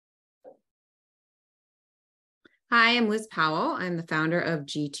Hi, I'm Liz Powell. I'm the founder of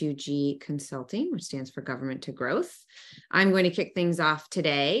G2G Consulting, which stands for Government to Growth. I'm going to kick things off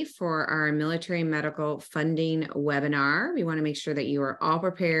today for our military medical funding webinar. We want to make sure that you are all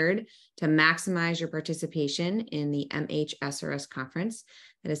prepared to maximize your participation in the MHSRS conference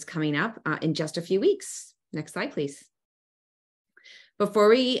that is coming up in just a few weeks. Next slide, please. Before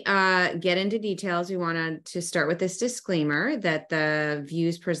we get into details, we wanted to start with this disclaimer that the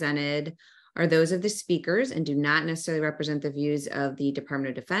views presented are those of the speakers and do not necessarily represent the views of the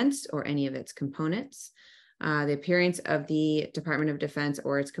Department of Defense or any of its components. The appearance of the Department of Defense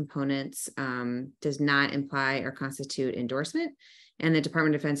or its components does not imply or constitute endorsement, and the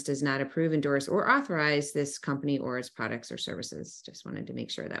Department of Defense does not approve, endorse, or authorize this company or its products or services. Just wanted to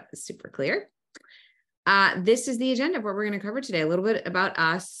make sure that was super clear. This is the agenda of what we're going to cover today. A little bit about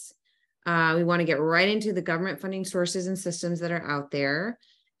us. We want to get right into the government funding sources and systems that are out there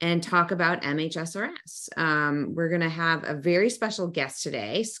and talk about MHSRS. We're going to have a very special guest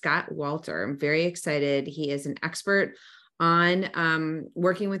today, Scott Walter. I'm very excited. He is an expert on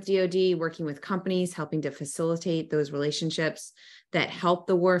working with DoD, working with companies, helping to facilitate those relationships that help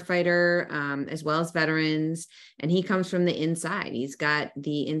the warfighter, as well as veterans. And he comes from the inside. He's got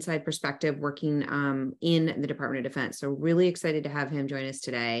the inside perspective working in the Department of Defense. So really excited to have him join us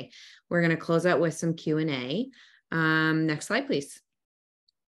today. We're going to close out with some Q&A. Next slide, please.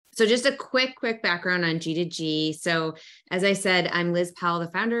 So just a quick background on G2G. So as I said, I'm Liz Powell, the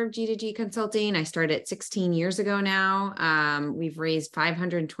founder of G2G Consulting. I started 16 years ago now. We've raised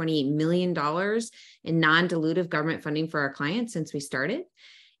 $528 million in non-dilutive government funding for our clients since we started.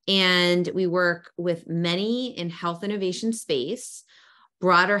 And we work with many in health innovation space,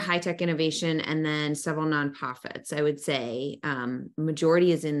 broader high-tech innovation, and then several nonprofits. I would say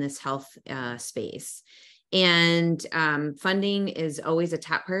majority is in this health space. And funding is always a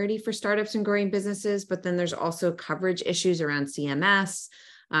top priority for startups and growing businesses, but then there's also coverage issues around CMS,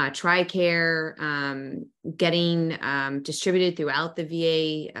 TRICARE, getting distributed throughout the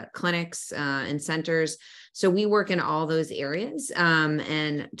VA clinics and centers. So we work in all those areas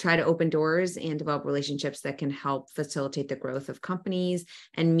and try to open doors and develop relationships that can help facilitate the growth of companies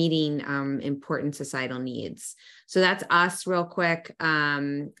and meeting important societal needs. So that's us real quick.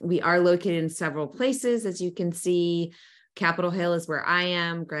 We are located in several places, as you can see. Capitol Hill is where I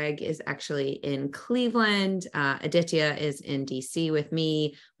am. Greg is actually in Cleveland. Aditya is in DC with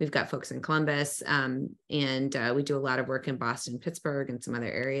me. We've got folks in Columbus, and we do a lot of work in Boston, Pittsburgh, and some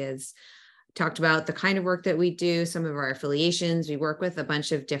other areas. Talked about the kind of work that we do, some of our affiliations. We work with a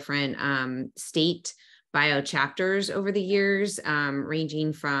bunch of different state bio chapters over the years,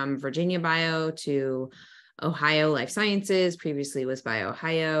 ranging from Virginia Bio to Ohio Life Sciences, previously was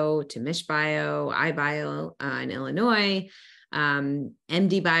BioOhio, to Mish Bio, iBio in Illinois,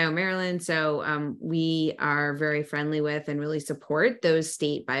 MD Bio Maryland. So we are very friendly with and really support those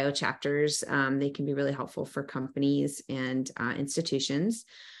state bio chapters. They can be really helpful for companies and institutions.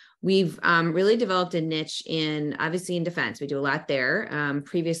 We've really developed a niche obviously in defense. We do a lot there.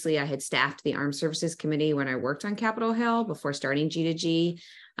 Previously, I had staffed the Armed Services Committee when I worked on Capitol Hill before starting G2G.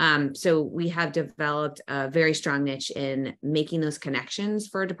 So we have developed a very strong niche in making those connections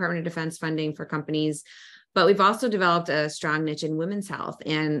for Department of Defense funding for companies. But we've also developed a strong niche in women's health.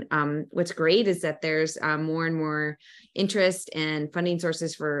 And what's great is that there's more and more interest and funding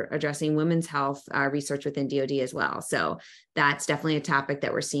sources for addressing women's health research within DoD as well. So that's definitely a topic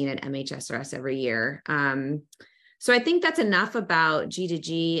that we're seeing at MHSRS every year. So I think that's enough about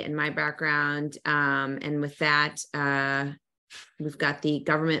G2G and my background. And with that, we've got the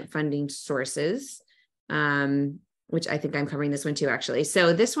government funding sources, which I think I'm covering this one too, actually.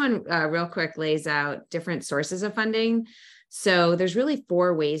 So this one real quick lays out different sources of funding. So there's really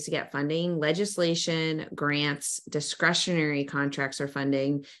 4 ways to get funding: legislation, grants, discretionary contracts or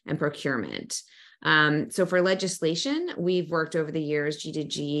funding, and procurement. So for legislation, we've worked over the years.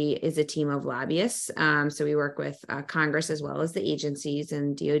 G2G is a team of lobbyists. So we work with Congress as well as the agencies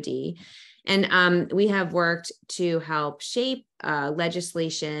and DoD. And we have worked to help shape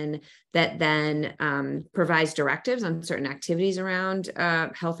legislation that then provides directives on certain activities around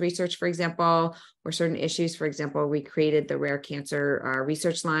health research, for example, or certain issues. For example, we created the rare cancer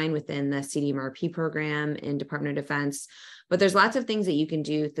research line within the CDMRP program in Department of Defense. But there's lots of things that you can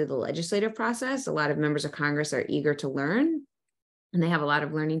do through the legislative process. A lot of members of Congress are eager to learn, and they have a lot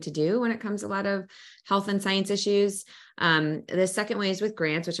of learning to do when it comes to a lot of health and science issues. The second way is with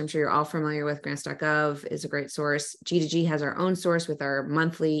grants, which I'm sure you're all familiar with. Grants.gov is a great source. G2G has our own source with our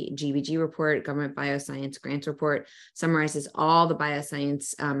monthly GBG report, Government Bioscience Grants Report, summarizes all the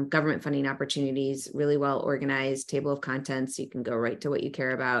bioscience government funding opportunities, really well organized table of contents. You can go right to what you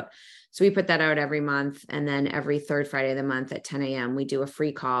care about. So we put that out every month. And then every third Friday of the month at 10 a.m., we do a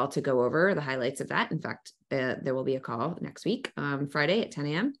free call to go over the highlights of that. In fact, there will be a call next week, Friday at 10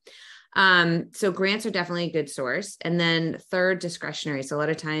 a.m. So grants are definitely a good source. And then third, discretionary. So a lot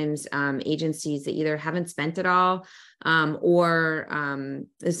of times agencies that either haven't spent it all or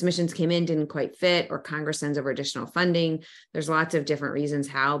the submissions came in, didn't quite fit, or Congress sends over additional funding. There's lots of different reasons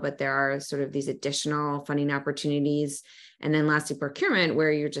how, but there are sort of these additional funding opportunities. And then lastly, procurement,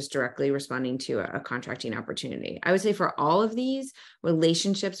 where you're just directly responding to a contracting opportunity. I would say for all of these,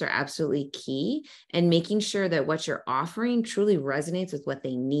 relationships are absolutely key, and making sure that what you're offering truly resonates with what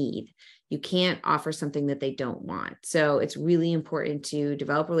they need. You can't offer something that they don't want. So it's really important to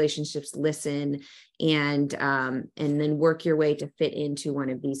develop relationships, listen, and then work your way to fit into one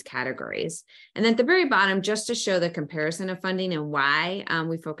of these categories. And then at the very bottom, just to show the comparison of funding and why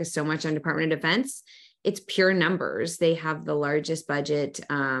we focus so much on Department of Defense, it's pure numbers. They have the largest budget.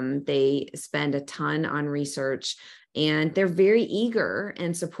 They spend a ton on research, and they're very eager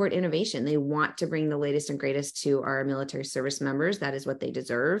and support innovation. They want to bring the latest and greatest to our military service members. That is what they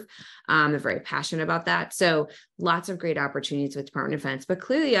deserve. They're very passionate about that. So lots of great opportunities with Department of Defense, but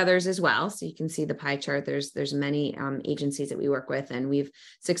clearly others as well. So you can see the pie chart. There's many agencies that we work with, and we've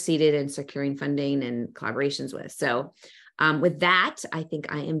succeeded in securing funding and collaborations with. So with that, I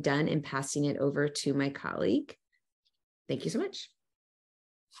think I am done in passing it over to my colleague. Thank you so much.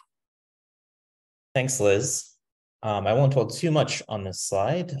 Thanks, Liz. I won't talk too much on this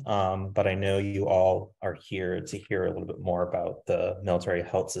slide, but I know you all are here to hear a little bit more about the Military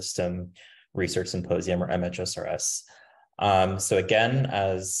Health System Research Symposium, or MHSRS. So again,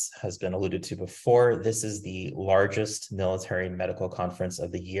 as has been alluded to before, this is the largest military medical conference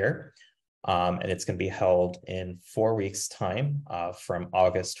of the year. And it's going to be held in 4 weeks' time, from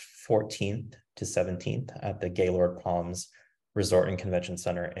August 14th to 17th at the Gaylord Palms Resort and Convention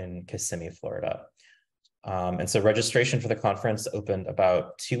Center in Kissimmee, Florida. And so registration for the conference opened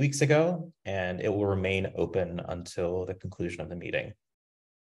about 2 weeks ago, and it will remain open until the conclusion of the meeting.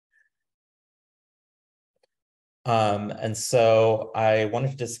 And so I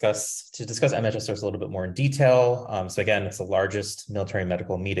wanted to discuss MHSRS a little bit more in detail. So again, it's the largest military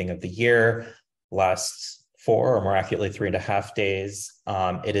medical meeting of the year, lasts 4, or more accurately 3.5 days.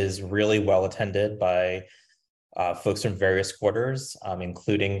 It is really well attended by folks from various quarters,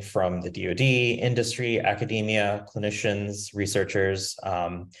 including from the DoD, industry, academia, clinicians, researchers,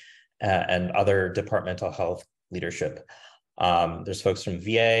 and other departmental health leadership. There's folks from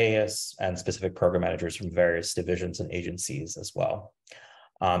VA and specific program managers from various divisions and agencies as well.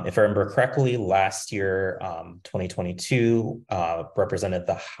 If I remember correctly, last year, 2022, represented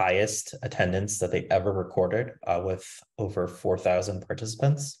the highest attendance that they ever recorded, with over 4,000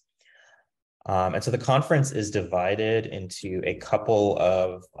 participants. And so the conference is divided into a couple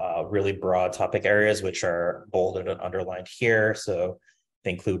of really broad topic areas, which are bolded and underlined here. So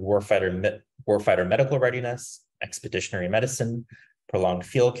they include warfighter medical readiness, expeditionary medicine, prolonged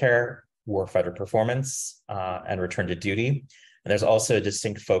field care, warfighter performance, and return to duty. And there's also a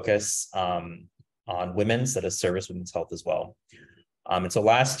distinct focus on women's, that is service women's health as well. And so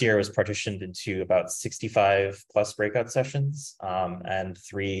last year was partitioned into about 65 plus breakout sessions and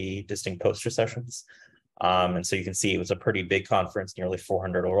 3 distinct poster sessions. And so you can see it was a pretty big conference, nearly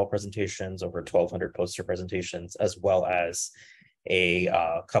 400 oral presentations, over 1,200 poster presentations, as well as a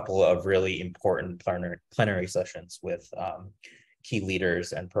couple of really important plenary sessions with key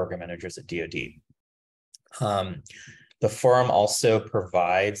leaders and program managers at DoD. The forum also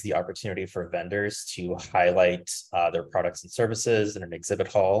provides the opportunity for vendors to highlight their products and services in an exhibit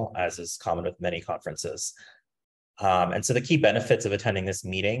hall, as is common with many conferences. And so the key benefits of attending this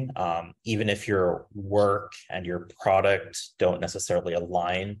meeting, even if your work and your product don't necessarily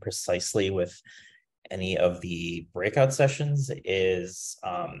align precisely with any of the breakout sessions, is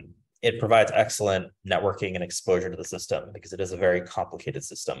it provides excellent networking and exposure to the system, because it is a very complicated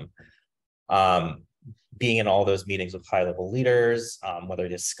system. Being in all those meetings with high-level leaders, whether they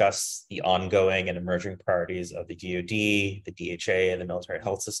discuss the ongoing and emerging priorities of the DoD, the DHA, and the military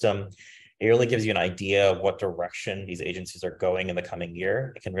health system, it really gives you an idea of what direction these agencies are going in the coming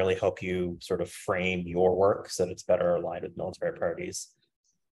year. It can really help you sort of frame your work so that it's better aligned with military priorities.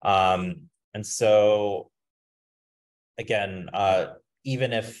 And so, again,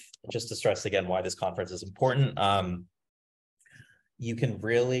 even if, just to stress again why this conference is important, you can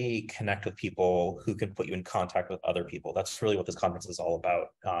really connect with people who can put you in contact with other people. That's really what this conference is all about.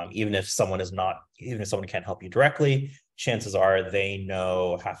 Even if someone can't help you directly, chances are they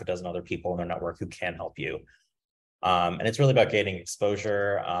know half a dozen other people in their network who can help you. And it's really about gaining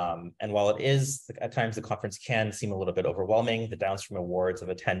exposure. And while it is, at times the conference can seem a little bit overwhelming, the downstream awards of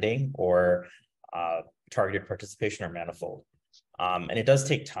attending or targeted participation are manifold. And it does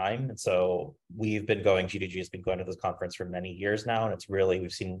take time. And so GDG has been going to this conference for many years now. And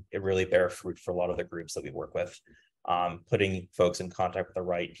we've seen it really bear fruit for a lot of the groups that we work with, putting folks in contact with the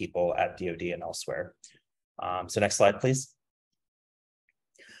right people at DoD and elsewhere. So next slide, please.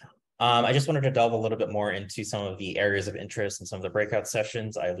 I just wanted to delve a little bit more into some of the areas of interest and some of the breakout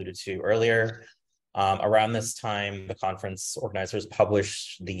sessions I alluded to earlier. Around this time, the conference organizers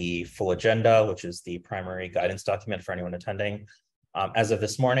published the full agenda, which is the primary guidance document for anyone attending. As of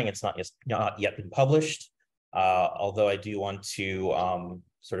this morning, it's not yet been published, although I do want to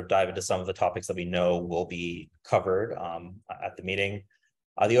sort of dive into some of the topics that we know will be covered at the meeting.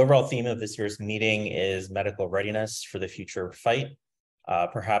 The overall theme of this year's meeting is medical readiness for the future fight.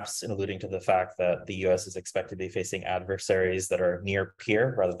 Perhaps in alluding to the fact that the U.S. is expected to be facing adversaries that are near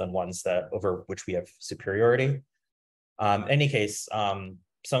peer rather than ones over which we have superiority. In any case, some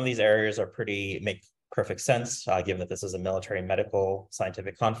of these areas make perfect sense, given that this is a military medical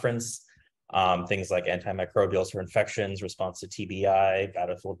scientific conference. Things like antimicrobials for infections, response to TBI,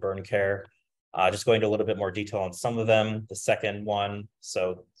 battlefield burn care. Just going into a little bit more detail on some of them. The second one,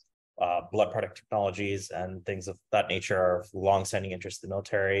 blood product technologies and things of that nature are of longstanding interest in the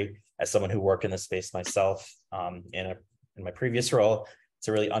military. As someone who worked in this space myself in my previous role, it's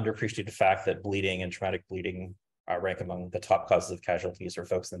a really underappreciated fact that bleeding and traumatic bleeding rank among the top causes of casualties for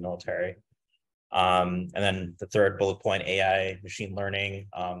folks in the military. And then the third bullet point, AI, machine learning.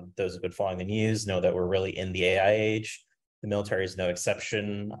 Those who've been following the news know that we're really in the AI age. The military is no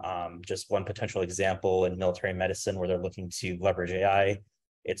exception. Just one potential example in military medicine where they're looking to leverage AI.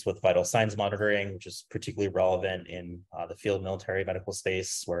 It's with vital signs monitoring, which is particularly relevant in the field military medical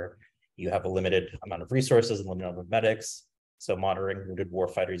space, where you have a limited amount of resources and limited number of medics. So monitoring wounded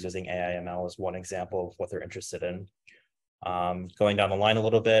warfighters using AI/ML is one example of what they're interested in. Going down the line a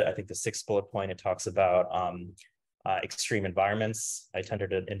little bit, I think the sixth bullet point, it talks about extreme environments. I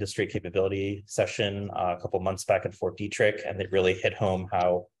attended an industry capability session a couple months back in Fort Detrick, and it really hit home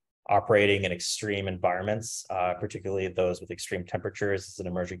how operating in extreme environments, particularly those with extreme temperatures, is an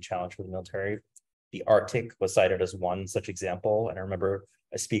emerging challenge for the military. The Arctic was cited as one such example, and I remember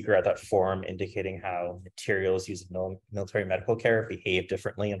a speaker at that forum indicating how materials used in military medical care behave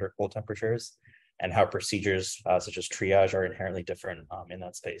differently under cold temperatures, and how procedures such as triage are inherently different in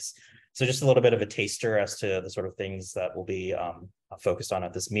that space. So just a little bit of a taster as to the sort of things that will be focused on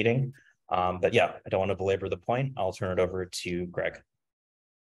at this meeting. But yeah, I don't want to belabor the point. I'll turn it over to Greg.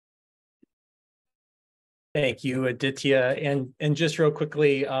 Thank you, Aditya. And just real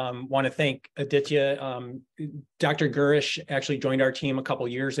quickly, want to thank Aditya. Dr. Girish actually joined our team a couple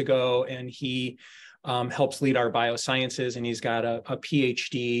years ago, and he helps lead our biosciences, and he's got a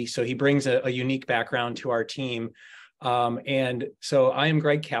PhD. So he brings a unique background to our team. And so I am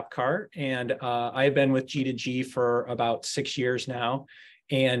Greg Kapcar, and I've been with G2G for about 6 years now.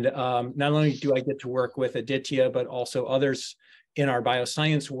 And not only do I get to work with Aditya, but also others in our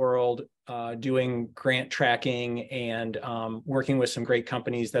bioscience world, doing grant tracking and working with some great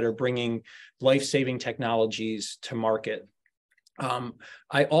companies that are bringing life-saving technologies to market.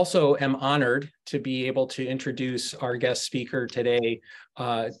 I also am honored to be able to introduce our guest speaker today,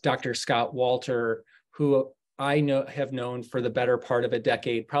 Dr. Scott Walter, who I have known for the better part of a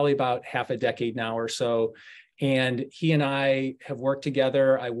decade, probably about half a decade now or so. And he and I have worked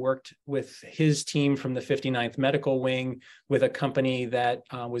together. I worked with his team from the 59th Medical Wing with a company that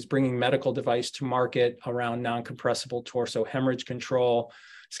was bringing medical device to market around non-compressible torso hemorrhage control.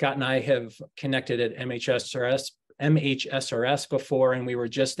 Scott and I have connected at MHSRS before, and we were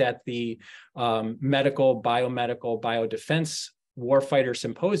just at the Biomedical Biodefense Warfighter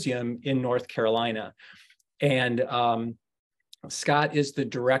Symposium in North Carolina. And Scott is the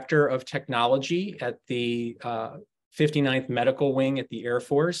Director of Technology at the 59th Medical Wing at the Air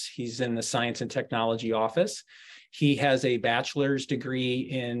Force. He's in the Science and Technology Office. He has a bachelor's degree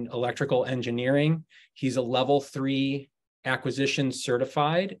in electrical engineering. He's a level 3 acquisition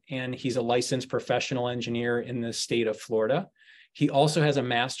certified, and he's a licensed professional engineer in the state of Florida. He also has a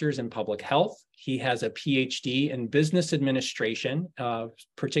master's in public health. He has a PhD in business administration,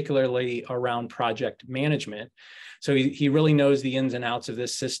 particularly around project management. So he really knows the ins and outs of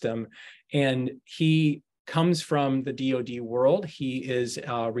this system. And he comes from the DoD world. He is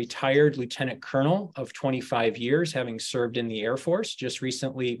a retired lieutenant colonel of 25 years, having served in the Air Force just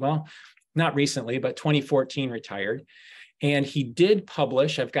recently, well, not recently, but 2014 retired. And he did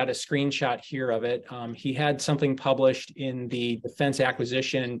publish, I've got a screenshot here of it. He had something published in the Defense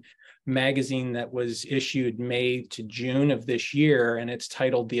Acquisition magazine that was issued May to June of this year, and it's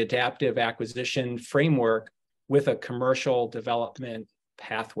titled The Adaptive Acquisition Framework with a Commercial Development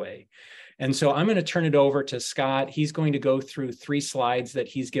Pathway. And so I'm going to turn it over to Scott. He's going to go through 3 slides that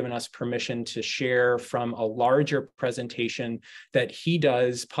he's given us permission to share from a larger presentation that he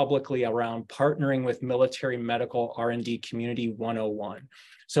does publicly around partnering with military medical R&D community 101.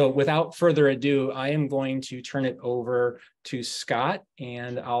 So without further ado, I am going to turn it over to Scott,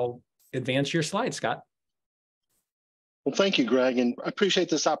 and I'll advance your slide, Scott. Well, thank you, Greg, and I appreciate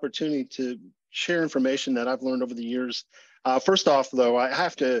this opportunity to share information that I've learned over the years. First off, though, I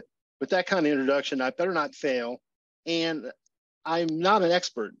have to, with that kind of introduction, I better not fail. And I'm not an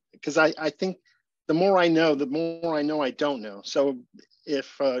expert, because I think the more I know I don't know. So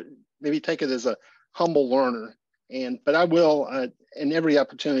if maybe take it as a humble learner, but I will, in every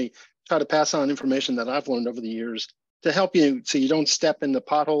opportunity, try to pass on information that I've learned over the years to help you so you don't step in the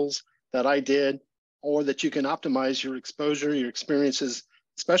potholes that I did, or that you can optimize your exposure, your experiences,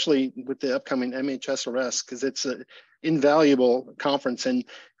 especially with the upcoming MHSRS, because it's an invaluable conference. And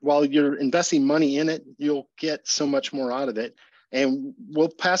while you're investing money in it, you'll get so much more out of it. And we'll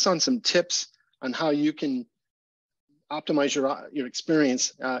pass on some tips on how you can optimize your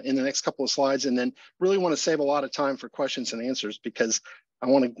experience in the next couple of slides, and then really want to save a lot of time for questions and answers, because I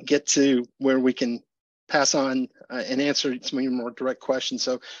want to get to where we can pass on and answer some of your more direct questions.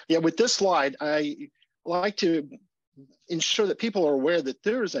 So yeah, with this slide, I like to ensure that people are aware that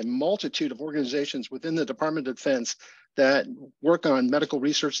there is a multitude of organizations within the Department of Defense that work on medical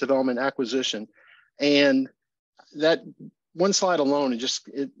research, development, acquisition. And that one slide alone,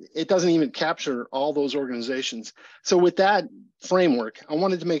 it doesn't even capture all those organizations. So with that framework, I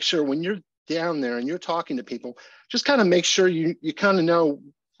wanted to make sure when you're down there and you're talking to people, just kind of make sure you kind of know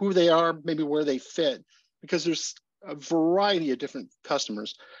who they are, maybe where they fit, because there's a variety of different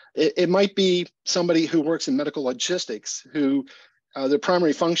customers. It might be somebody who works in medical logistics, who their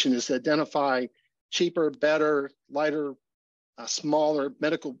primary function is to identify cheaper, better, lighter, smaller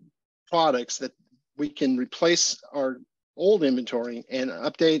medical products that we can replace our old inventory and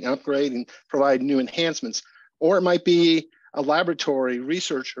update and upgrade and provide new enhancements. Or it might be a laboratory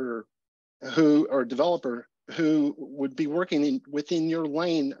researcher or developer who would be working within your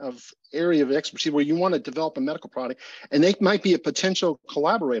lane of area of expertise where you want to develop a medical product, and they might be a potential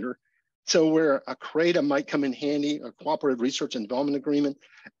collaborator. So where a CRADA might come in handy, a cooperative research and development agreement.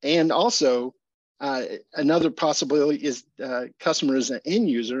 And also another possibility is customer is an end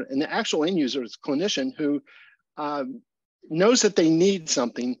user, and the actual end user is a clinician who knows that they need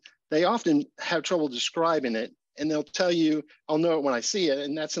something. They often have trouble describing it, and they'll tell you, I'll know it when I see it.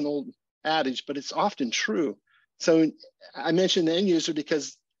 And that's an old adage, but it's often true. So I mentioned the end user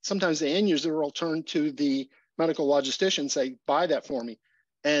because sometimes the end user will turn to the medical logistician and say, buy that for me.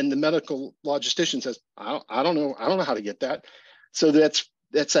 And the medical logistician says, I don't know how to get that. So that's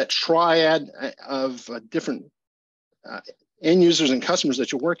that triad of different end users and customers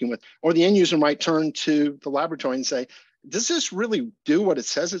that you're working with. Or the end user might turn to the laboratory and say, does this really do what it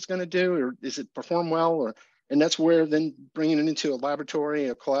says it's going to do? Or does it perform well? And that's where then bringing it into a laboratory,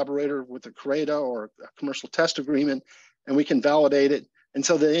 a collaborator with a CRADA or a commercial test agreement, and we can validate it. And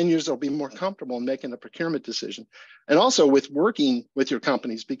so the end user will be more comfortable in making a procurement decision. And also with working with your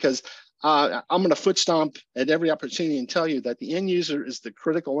companies, because I'm going to foot stomp at every opportunity and tell you that the end user is the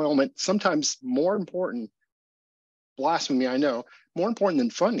critical element, sometimes more important, blasphemy, I know, more important than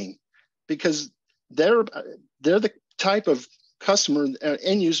funding, because they're the type of customer,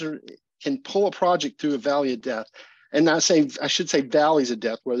 end user can pull a project through a valley of death. And I should say valleys of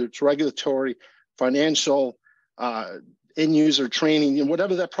death, whether it's regulatory, financial, end user training, and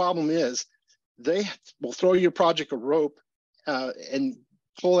whatever that problem is, they will throw your project a rope and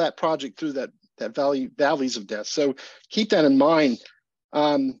pull that project through that valleys of death. So keep that in mind.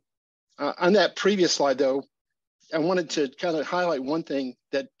 On that previous slide, though, I wanted to kind of highlight one thing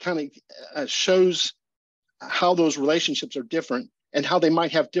that kind of shows how those relationships are different and how they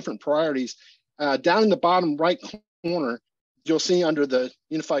might have different priorities. Down in the bottom right corner, you'll see under the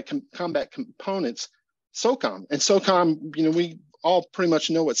Unified Combat Components, SOCOM. And SOCOM, we all pretty much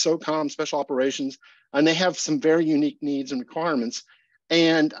know what SOCOM, Special Operations, and they have some very unique needs and requirements.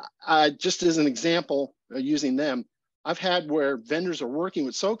 And just as an example, using them, I've had where vendors are working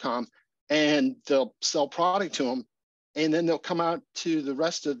with SOCOM and they'll sell product to them, And then they'll come out to the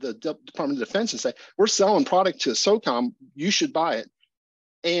rest of the Department of Defense and say, we're selling product to SOCOM, you should buy it.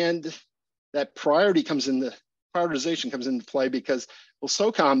 And that prioritization comes into play because, well,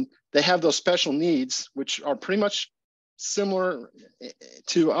 SOCOM, they have those special needs, which are pretty much similar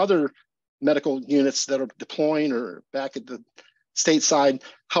to other medical units that are deploying or back at the state side.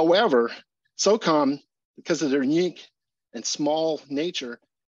 However, SOCOM, because of their unique and small nature,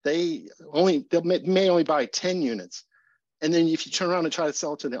 they may only buy 10 units. And then if you turn around and try to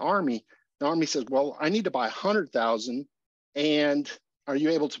sell it to the Army says, well, I need to buy 100,000, and are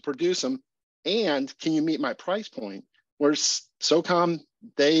you able to produce them? And can you meet my price point? Whereas SOCOM,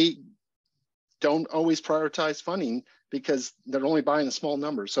 they don't always prioritize funding because they're only buying a small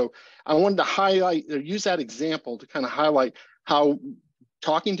number. So I wanted to highlight or use that example to kind of highlight how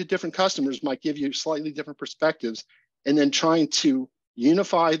talking to different customers might give you slightly different perspectives, and then trying to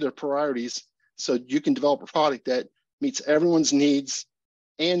unify their priorities so you can develop a product that meets everyone's needs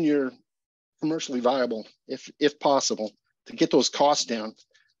and you're commercially viable if possible, to get those costs down.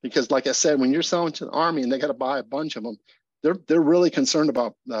 Because like I said, when you're selling to the Army and they got to buy a bunch of them, they're really concerned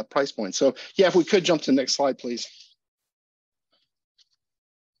about price points. So yeah, if we could jump to the next slide, please.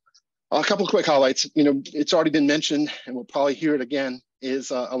 A couple of quick highlights. You know, it's already been mentioned, and we'll probably hear it again, is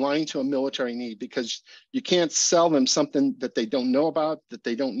aligning to a military need, because you can't sell them something that they don't know about, that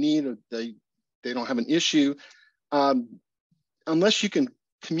they don't need, or they don't have an issue, unless you can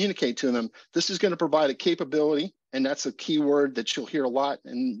communicate to them. This is going to provide a capability, and that's a key word that you'll hear a lot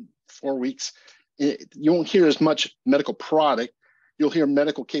in 4 weeks. You won't hear as much medical product, you'll hear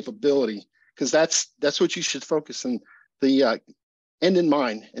medical capability, because that's what you should focus on the end in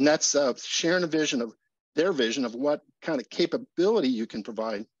mind. And that's sharing a vision of their vision of what kind of capability you can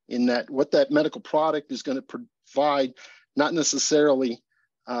provide in that, what that medical product is going to provide, not necessarily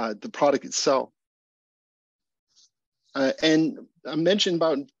the product itself. And I mentioned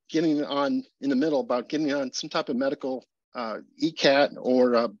about getting on in the middle, about getting on some type of medical ECAT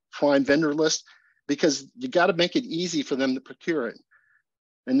or prime vendor list, because you got to make it easy for them to procure it.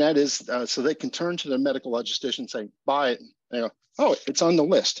 And that is so they can turn to their medical logistician and say, buy it. They go, oh, it's on the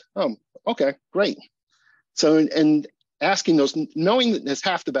list. Oh, okay, great. So, and asking those, knowing that is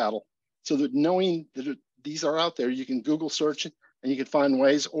half the battle. So that knowing that these are out there, you can Google search it and you can find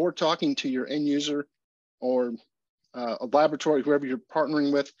ways, or talking to your end user or a laboratory, whoever you're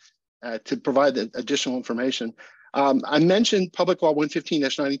partnering with, to provide the additional information. I mentioned Public Law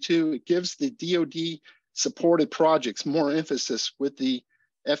 115-92. It gives the DoD supported projects more emphasis with the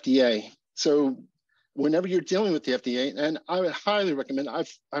FDA. So whenever you're dealing with the FDA, and I would highly recommend,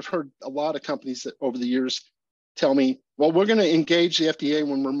 I've heard a lot of companies that over the years tell me, well, we're going to engage the FDA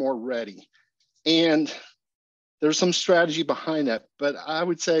when we're more ready. And there's some strategy behind that. But I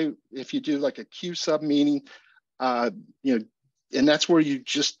would say if you do like a Q sub meeting, you know, and that's where you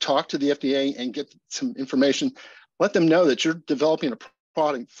just talk to the FDA and get some information, let them know that you're developing a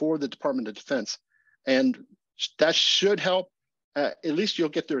product for the Department of Defense. And that should help, at least you'll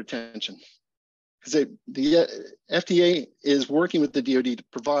get their attention. Because the FDA is working with the DoD to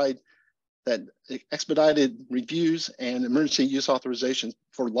provide that expedited reviews and emergency use authorizations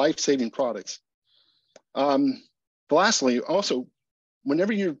for life-saving products. Lastly, also,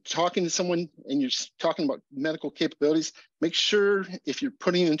 whenever you're talking to someone and you're talking about medical capabilities, make sure if you're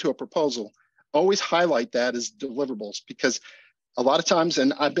putting into a proposal, always highlight that as deliverables, because a lot of times,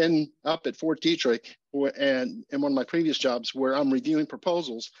 and I've been up at Fort Detrick and in one of my previous jobs where I'm reviewing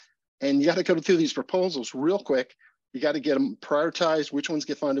proposals, and you got to go through these proposals real quick. You got to get them prioritized, which ones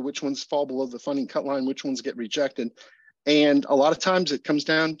get funded, which ones fall below the funding cut line, which ones get rejected. And a lot of times it comes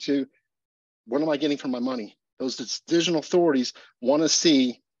down to, what am I getting for my money? Those decision authorities want to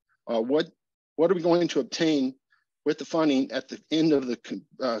see what are we going to obtain with the funding at the end of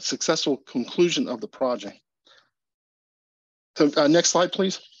the successful conclusion of the project. So next slide,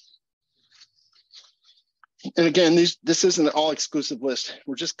 please. And again, this isn't an all-exclusive list.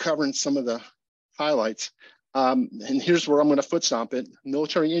 We're just covering some of the highlights. And here's where I'm going to foot stomp it.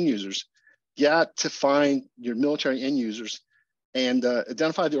 Military end users. You got to find your military end users and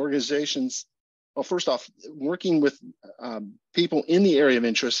identify the organizations. Well, first off, working with people in the area of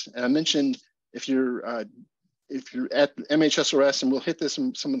interest. And I mentioned if you're at MHSRS, and we'll hit this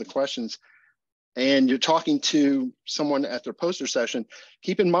in some of the questions, and you're talking to someone at their poster session,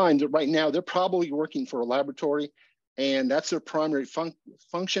 keep in mind that right now they're probably working for a laboratory, and that's their primary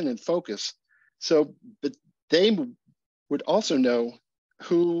function and focus. So, but they would also know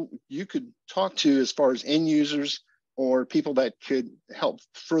who you could talk to as far as end users or people that could help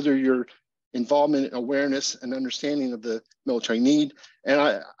further your involvement, awareness, and understanding of the military need.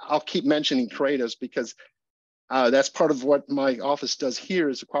 And I'll keep mentioning Kratos because That's part of what my office does here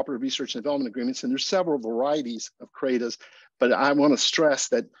is the cooperative research and development agreements. And there's several varieties of CRADAs, but I want to stress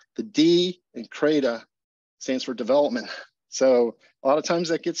that the D in CRADA stands for development. So a lot of times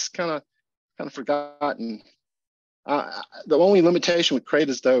that gets kind of forgotten. The only limitation with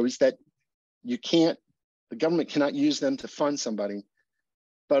CRADAs though is that the government cannot use them to fund somebody.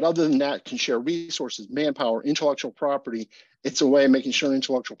 But other than that, can share resources, manpower, intellectual property. It's a way of making sure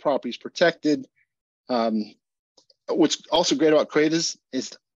intellectual property is protected. What's also great about CRADAs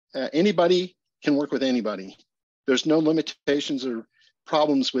is anybody can work with anybody. There's no limitations or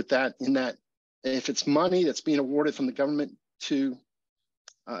problems with that in that if it's money that's being awarded from the government to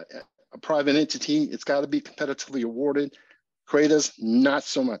a private entity, it's got to be competitively awarded. CRADAs, not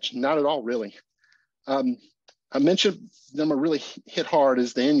so much, not at all, really. I mentioned them are really hit hard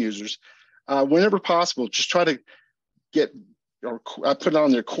as the end users. Whenever possible, just try to get, or I put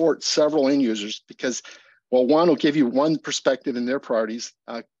on their court several end users because, well, one will give you one perspective in their priorities.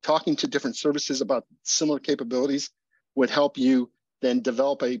 Talking to different services about similar capabilities would help you then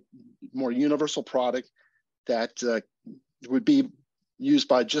develop a more universal product that would be used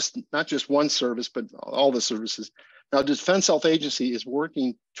by not just one service, but all the services. Now, the Defense Health Agency is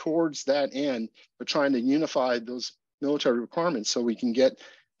working towards that end, but trying to unify those military requirements so we can get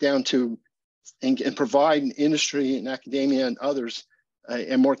down to and provide industry and academia and others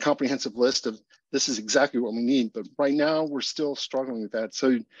a more comprehensive list of this is exactly what we need. But right now, we're still struggling with that.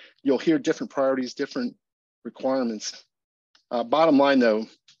 So you'll hear different priorities, different requirements. Bottom line, though,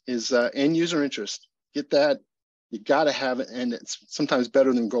 is end user interest. Get that. You got to have it, and it's sometimes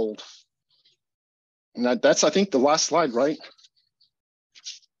better than gold. And that's, I think, the last slide, right?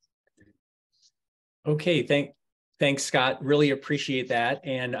 Okay, thanks, Scott. Really appreciate that.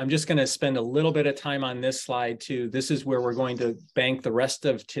 And I'm just going to spend a little bit of time on this slide too. This is where we're going to bank the rest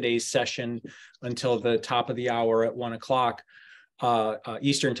of today's session until the top of the hour at 1 o'clock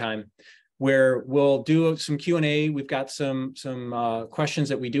Eastern time, where we'll do some Q&A. We've got some questions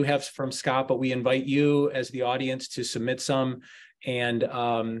that we do have from Scott, but we invite you as the audience to submit some and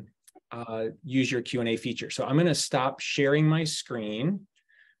use your Q&A feature. So I'm going to stop sharing my screen.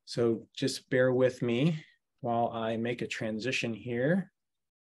 So just bear with me while I make a transition here.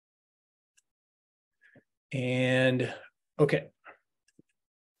 And okay.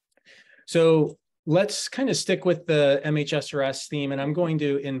 So let's kind of stick with the MHSRS theme, and I'm going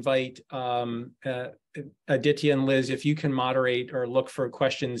to invite Aditya and Liz, if you can moderate or look for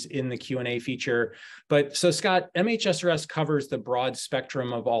questions in the Q&A feature. But so Scott, MHSRS covers the broad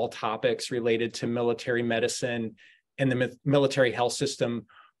spectrum of all topics related to military medicine and the military health system.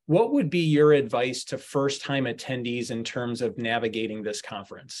 What would be your advice to first-time attendees in terms of navigating this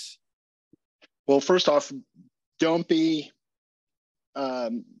conference? Well, first off, don't be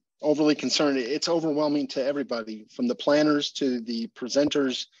overly concerned. It's overwhelming to everybody, from the planners to the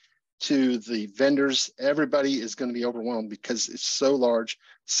presenters to the vendors. Everybody is going to be overwhelmed because it's so large,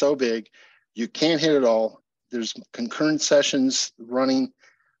 so big. You can't hit it all. There's concurrent sessions running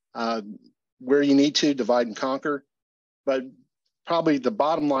where you need to divide and conquer. But probably the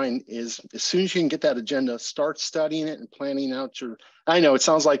bottom line is, as soon as you can get that agenda, start studying it and planning out your, I know it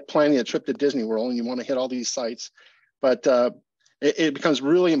sounds like planning a trip to Disney World and you want to hit all these sites, but it becomes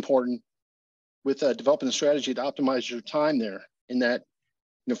really important with developing a strategy to optimize your time there, in that,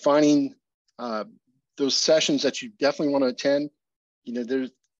 you know, finding those sessions that you definitely want to attend. You know,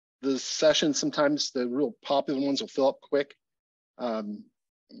 there's the sessions, sometimes the real popular ones will fill up quick.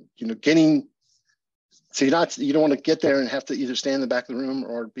 You know, so you don't want to get there and have to either stand in the back of the room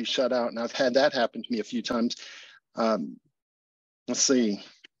or be shut out. And I've had that happen to me a few times. Let's see.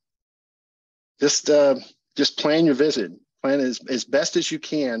 Just plan your visit. Plan as best as you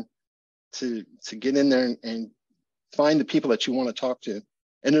can to get in there and find the people that you want to talk to.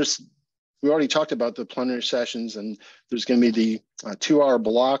 And we already talked about the plenary sessions, and there's going to be the 2-hour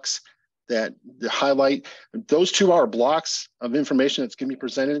blocks that highlight. Those 2-hour blocks of information that's going to be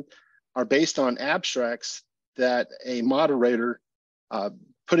presented are based on abstracts that a moderator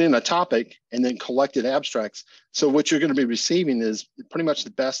put in a topic and then collected abstracts. So what you're going to be receiving is pretty much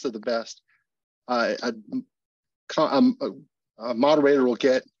the best of the best. A moderator will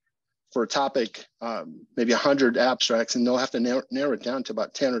get, for a topic, maybe 100 abstracts, and they'll have to narrow it down to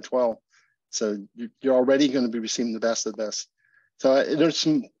about 10 or 12. So you're already going to be receiving the best of the best. So there's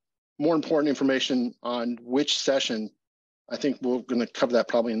some more important information on which session. I think we're going to cover that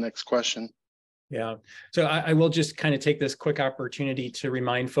probably in the next question. Yeah. So I will just kind of take this quick opportunity to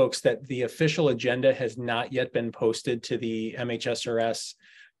remind folks that the official agenda has not yet been posted to the MHSRS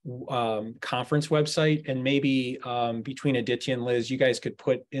conference website. And maybe between Aditya and Liz, you guys could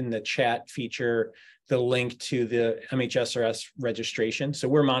put in the chat feature the link to the MHSRS registration. So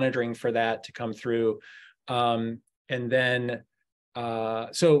we're monitoring for that to come through. And then,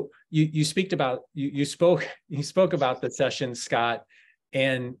 so you spoke about the sessions, Scott.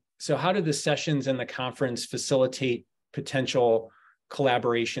 And so how do the sessions and the conference facilitate potential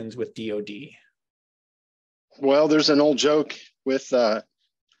collaborations with DoD? Well, there's an old joke with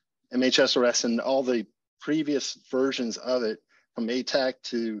MHSRS and all the previous versions of it, from ATAC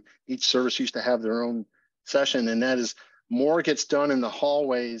to each service used to have their own session, and that is more gets done in the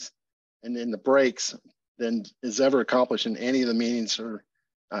hallways and in the breaks than is ever accomplished in any of the meetings or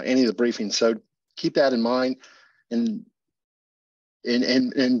any of the briefings. So keep that in mind and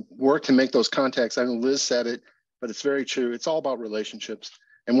work to make those contacts. I know Liz said it, but it's very true. It's all about relationships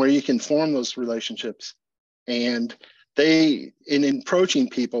and where you can form those relationships. And in approaching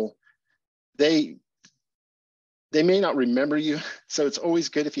people, they may not remember you. So it's always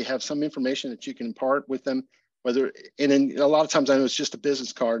good if you have some information that you can impart with them, and a lot of times I know it's just a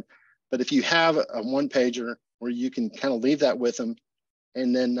business card, but if you have a one pager where you can kind of leave that with them.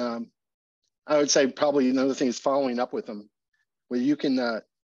 And then I would say probably another thing is following up with them, where you can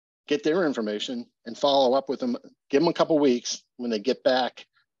get their information and follow up with them. Give them a couple of weeks. When they get back,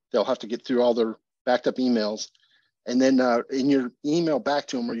 they'll have to get through all their backed up emails. And then in your email back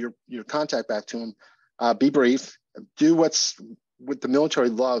to them, or your contact back to them, be brief. Do what the military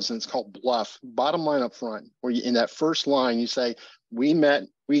loves, and it's called bluff. Bottom line up front, where in that first line you say, we met,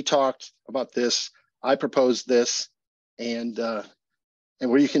 we talked about this, I proposed this, and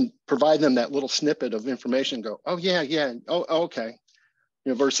where you can provide them that little snippet of information. Go, oh yeah, oh okay,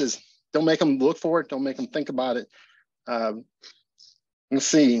 versus don't make them look for it, don't make them think about it. Let's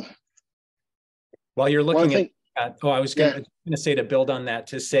see. While you're looking at, I was going to say, to build on that,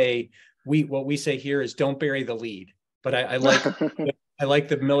 to say what we say here is don't bury the lead. But I like I like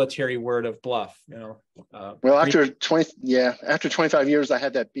the military word of bluff. Well, after 25 years, I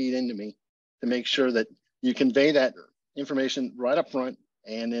had that beat into me to make sure that you convey that information right up front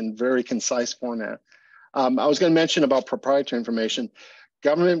and in very concise format. I was going to mention about proprietary information.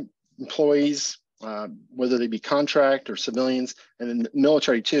 Government employees, whether they be contract or civilians, and in the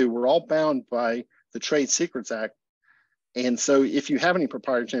military too, we're all bound by the Trade Secrets Act. And so if you have any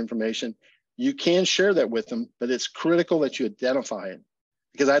proprietary information, you can share that with them, but it's critical that you identify it,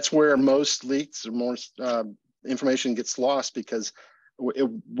 because that's where most leaks or more information gets lost, because we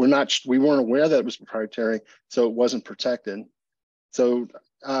weren't aware that it was proprietary, so it wasn't protected. So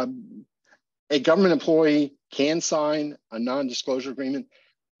a government employee can sign a non-disclosure agreement,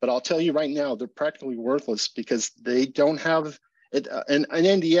 but I'll tell you right now, they're practically worthless, because they don't have it. An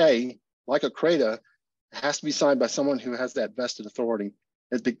NDA, like a CRADA, has to be signed by someone who has that vested authority.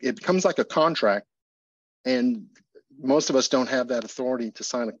 It becomes like a contract, and most of us don't have that authority to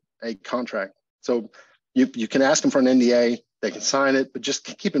sign a contract. So you can ask them for an NDA, they can sign it, but just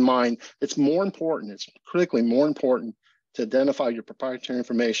keep in mind, it's critically more important to identify your proprietary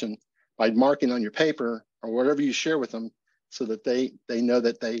information by marking on your paper or whatever you share with them, so that they know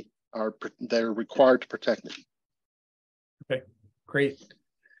that they're required to protect it. Okay,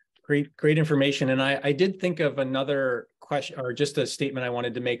 great information. And I did think of another question, or just a statement I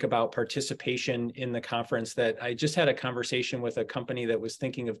wanted to make about participation in the conference. That I just had a conversation with a company that was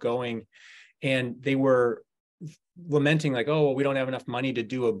thinking of going, and they were lamenting like, oh, well, we don't have enough money to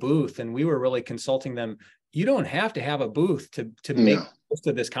do a booth. And we were really consulting them. You don't have to have a booth to make most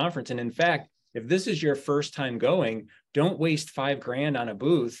of this conference. And in fact, if this is your first time going, don't waste $5,000 on a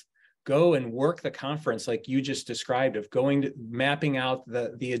booth. Go and work the conference like you just described, of mapping out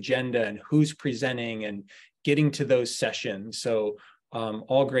the agenda and who's presenting and getting to those sessions. So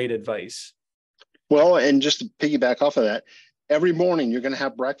all great advice. Well, and just to piggyback off of that, every morning you're going to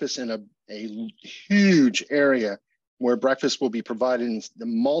have breakfast in a huge area where breakfast will be provided in the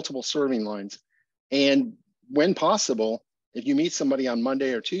multiple serving lines. And when possible, if you meet somebody on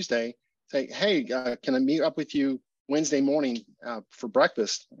Monday or Tuesday, say, hey, can I meet up with you Wednesday morning for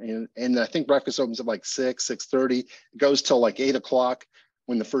breakfast? And I think breakfast opens at like 6:30. It goes till like 8 o'clock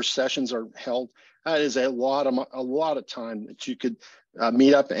when the first sessions are held. That is a lot of time that you could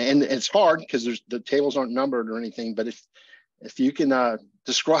meet up. And it's hard because the tables aren't numbered or anything. But if you can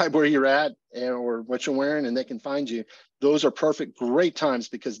describe where you're at or what you're wearing, and they can find you, those are great times,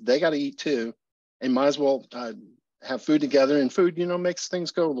 because they got to eat too, and might as well have food together. And food, makes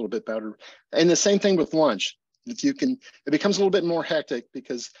things go a little bit better. And the same thing with lunch. If you can, it becomes a little bit more hectic,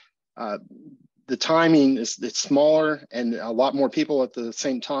 because the timing it's smaller and a lot more people at the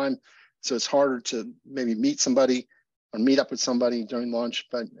same time. So it's harder to maybe meet somebody or meet up with somebody during lunch,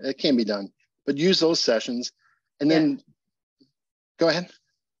 but it can be done. But use those sessions, and then go ahead.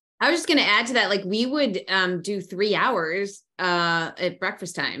 I was just going to add to that, like we would do 3 hours at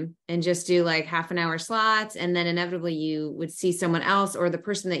breakfast time and just do like half an hour slots. And then inevitably you would see someone else, or the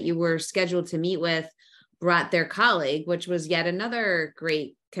person that you were scheduled to meet with brought their colleague, which was yet another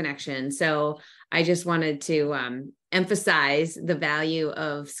great connection. So I just wanted to emphasize the value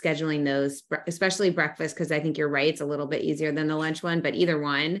of scheduling those, especially breakfast, because I think you're right, it's a little bit easier than the lunch one, but either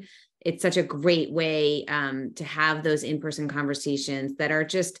one, it's such a great way to have those in-person conversations that are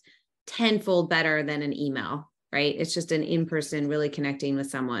just tenfold better than an email, right? It's just an in-person really connecting with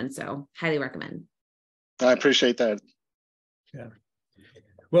someone. So highly recommend. I appreciate that. Yeah.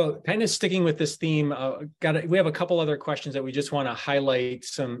 Well, kind of sticking with this theme, we have a couple other questions that we just want to highlight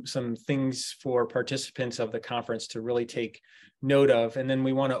some things for participants of the conference to really take note of. And then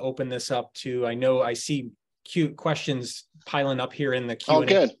we want to open this up to, I see cute questions piling up here in the Q&A. Oh,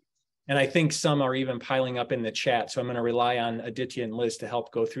 good. And I think some are even piling up in the chat. So I'm going to rely on Aditya and Liz to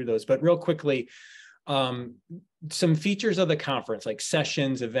help go through those. But real quickly, some features of the conference, like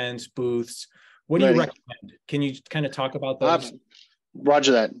sessions, events, booths. What do you recommend? Can you kind of talk about those?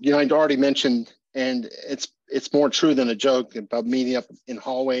 Roger that. I'd already mentioned, and it's more true than a joke, about meeting up in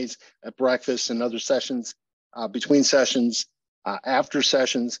hallways at breakfast and other sessions, between sessions, after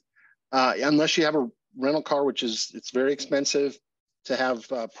sessions, unless you have a rental car, which it's very expensive to have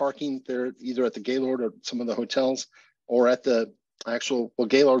parking there, either at the Gaylord or some of the hotels, or at the actual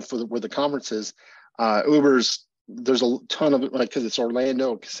Gaylord where the conference is. Uber's, there's a ton of it, like, because it's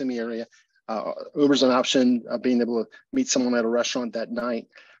Orlando, Kissimmee area. Uber's an option, being able to meet someone at a restaurant that night.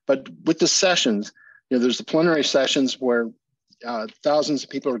 But with the sessions, there's the plenary sessions where thousands of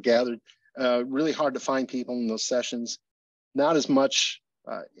people are gathered. Really hard to find people in those sessions. Not as much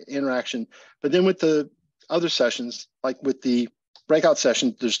interaction. But then with the other sessions, like with the breakout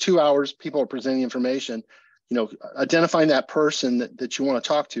session, there's 2 hours, people are presenting information. Identifying that person that you want to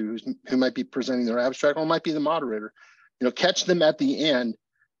talk to, who might be presenting their abstract, or might be the moderator. Catch them at the end.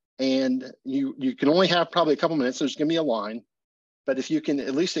 And you can only have probably a couple minutes. There's going to be a line, but if you can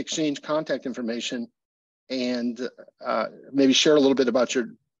at least exchange contact information and maybe share a little bit about your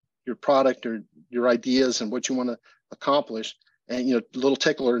product or your ideas and what you want to accomplish, and a little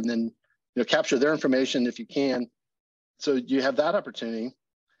tickler, and then capture their information if you can. So you have that opportunity,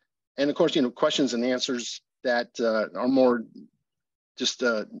 and of course questions and answers that are more just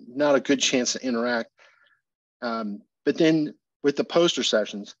not a good chance to interact. But then with the poster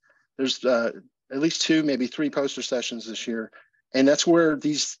sessions, there's at least 2, maybe 3 poster sessions this year. And that's where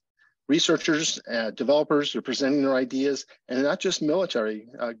these researchers, developers are presenting their ideas, and not just military,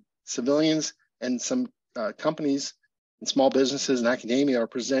 civilians and some companies and small businesses and academia are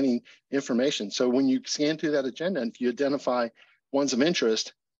presenting information. So when you scan through that agenda, and if you identify ones of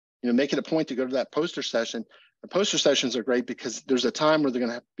interest, make it a point to go to that poster session. The poster sessions are great because there's a time where they're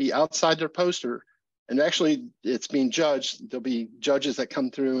going to be outside their poster. And actually, it's being judged. There'll be judges that come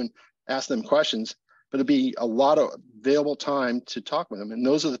through and ask them questions, but it'll be a lot of available time to talk with them. And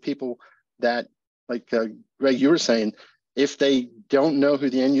those are the people that, like Greg, you were saying, if they don't know who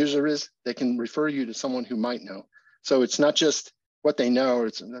the end user is, they can refer you to someone who might know. So it's not just what they know,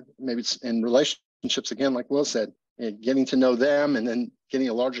 maybe it's in relationships, again, like Will said, getting to know them, and then getting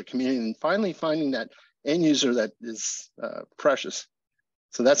a larger community, and finally finding that end user that is precious.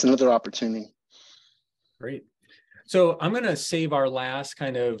 So that's another opportunity. Great. So I'm going to save our last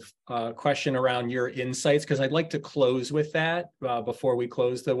kind of question around your insights, because I'd like to close with that before we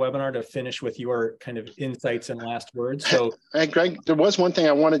close the webinar, to finish with your kind of insights and last words. So, Greg, there was one thing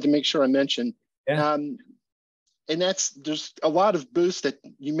I wanted to make sure I mentioned. Yeah. And there's a lot of booths that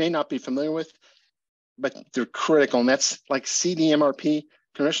you may not be familiar with, but they're critical. And that's like CDMRP,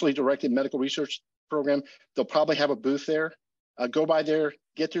 Congressionally Directed Medical Research Program. They'll probably have a booth there. Go by there,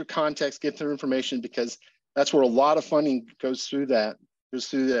 get their contacts, get their information, because that's where a lot of funding goes through the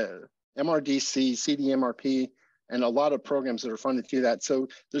MRDC, CDMRP, and a lot of programs that are funded through that. So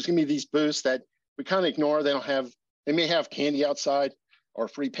there's going to be these booths that we kind of ignore. They may have candy outside or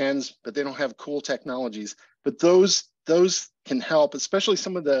free pens, but they don't have cool technologies. But those can help, especially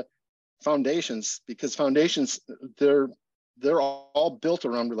some of the foundations, because foundations, they're all built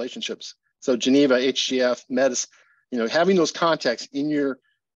around relationships. So Geneva, HGF, MEDIS, having those contacts in your,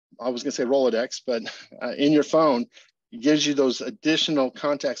 I was going to say Rolodex, but in your phone, it gives you those additional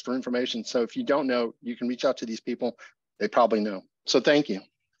contacts for information. So if you don't know, you can reach out to these people. They probably know. So thank you.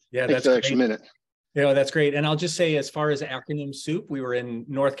 Yeah, that's an extra minute. Yeah, that's great. And I'll just say, as far as acronym soup, we were in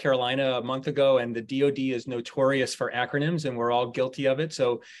North Carolina a month ago, and the DoD is notorious for acronyms, and we're all guilty of it.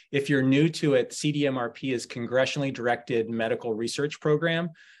 So if you're new to it, CDMRP is Congressionally Directed Medical Research Program.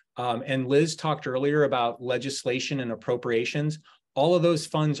 And Liz talked earlier about legislation and appropriations. all of those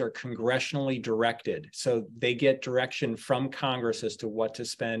funds are congressionally directed. So they get direction from Congress as to what to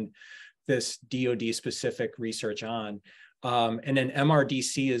spend this DoD specific research on. And then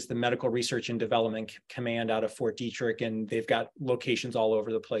MRDC is the Medical Research and Development Command out of Fort Detrick, and they've got locations all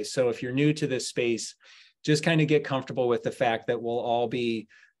over the place. So if you're new to this space, just kind of get comfortable with the fact that we'll all be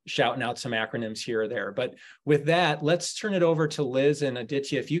shouting out some acronyms here or there. But with that, let's turn it over to Liz and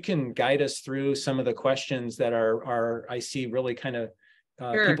Aditya. If you can guide us through some of the questions that are I see really kind of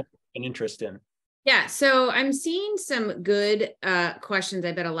Sure. people have an interest in. Yeah, so I'm seeing some good questions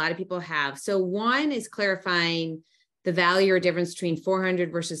I bet a lot of people have. So one is clarifying the value or difference between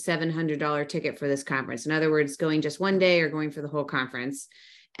 $400 versus $700 ticket for this conference. In other words, going just one day or going for the whole conference.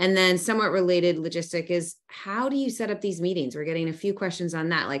 And then somewhat related logistic is, how do you set up these meetings? We're getting a few questions on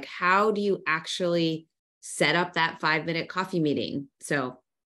that. Like, how do you actually set up that 5-minute coffee meeting? So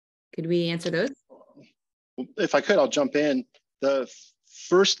could we answer those? If I could, I'll jump in. The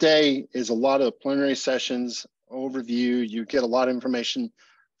first day is a lot of preliminary sessions, overview. You get a lot of information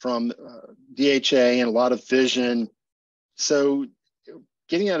from DHA and a lot of vision. So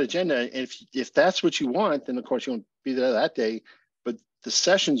getting that agenda, and if that's what you want, then of course you won't be there that day. But the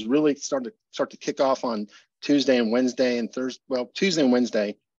sessions really start to kick off on Tuesday and Wednesday and Thursday. Well, Tuesday and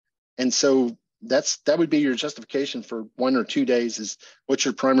Wednesday, and so that would be your justification for 1 or 2 days is what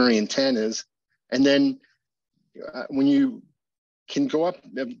your primary intent is. And then when you can go up,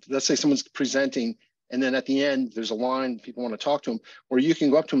 let's say someone's presenting, and then at the end there's a line people want to talk to them, where you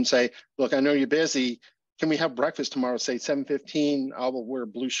can go up to them and say, "Look, I know you're busy. Can we have breakfast tomorrow? Say 7:15. I will wear a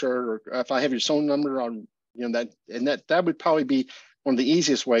blue shirt, or if I have your phone number on, you know, that would probably be one of the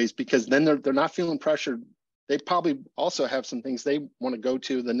easiest ways, because then they're not feeling pressured. They probably also have some things they want to go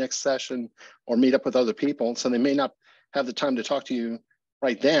to the next session or meet up with other people, so they may not have the time to talk to you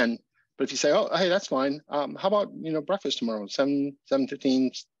right then. But if you say, "Oh, hey, that's fine. How about, you know, breakfast tomorrow,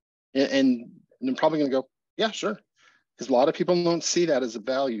 7:15," and they're probably going to go, "Yeah, sure," because a lot of people don't see that as a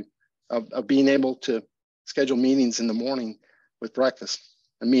value of being able to schedule meetings in the morning with breakfast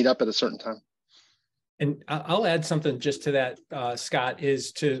and meet up at a certain time. And I'll add something just to that, Scott,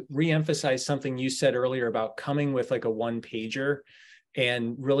 is to reemphasize something you said earlier about coming with like a one pager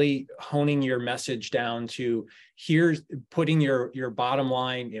and really honing your message down to here's putting your bottom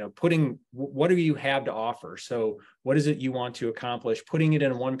line, you know, putting what do you have to offer? So what is it you want to accomplish? Putting it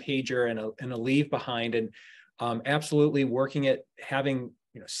in a one pager and a leave behind, and absolutely working at having,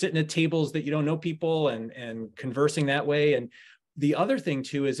 you know, sitting at tables that you don't know people and conversing that way. And the other thing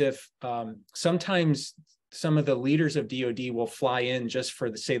too is if sometimes some of the leaders of DoD will fly in just for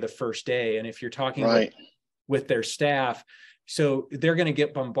the first day, and if you're talking right with their staff, so they're going to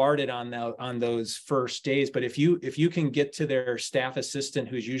get bombarded on those first days. But if you can get to their staff assistant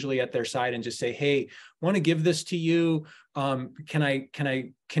who's usually at their side and just say, "Hey, want to give this to you? Can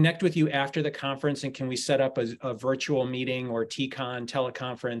I connect with you after the conference, and can we set up a virtual meeting or TCON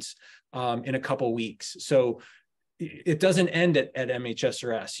teleconference in a couple weeks?" So it doesn't end at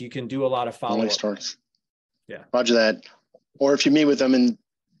MHSRS. You can do a lot of follow-up. starts. Yeah. Roger that. Or if you meet with them and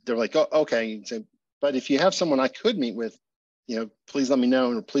they're like, "Oh, okay," you say, "But if you have someone I could meet with, you know, please let me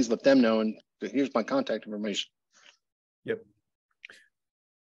know, or please let them know, and here's my contact information." Yep.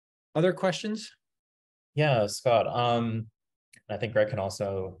 Other questions? Yeah, Scott. I think Greg can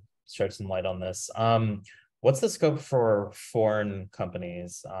also shed some light on this. What's the scope for foreign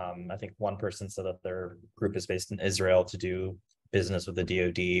companies? I think one person said that their group is based in Israel to do business with the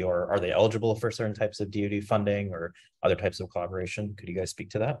DoD, or are they eligible for certain types of DoD funding or other types of collaboration? Could you guys speak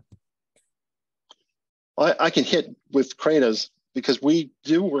to that? I can hit with Kratos, because we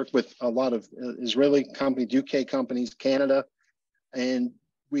do work with a lot of Israeli companies, UK companies, Canada, and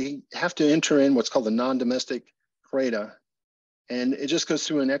we have to enter in what's called the non-domestic CRADA, and it just goes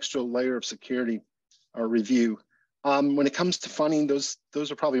through an extra layer of security or review. When it comes to funding, those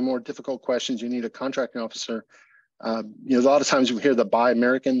are probably more difficult questions. You need a contracting officer. You know, a lot of times you hear the Buy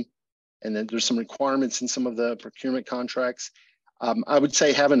American, and then there's some requirements in some of the procurement contracts. I would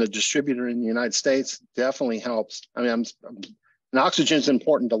say having a distributor in the United States definitely helps. I mean, and oxygen is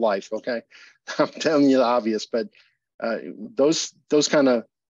important to life. Okay, I'm telling you the obvious, but those kind of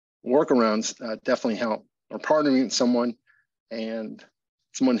workarounds definitely help. Or partnering with someone, and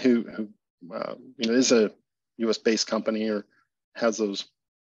someone who you know, is a U.S. based company or has those.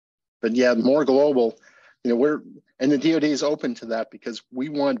 But yeah, more global. You know, and the DoD is open to that, because we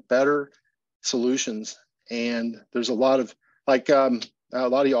want better solutions. And there's a lot of, like, a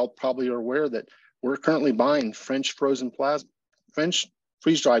lot of y'all probably are aware that we're currently buying French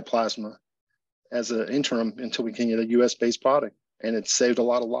freeze-dried plasma as an interim until we can get a U.S. based product, and it's saved a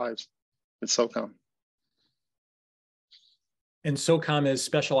lot of lives with SOCOM. And SOCOM is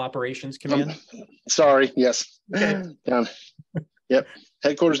Special Operations Command? Sorry, yes. Okay. Down. Yep.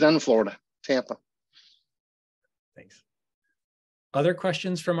 Headquarters down in Florida, Tampa. Thanks. Other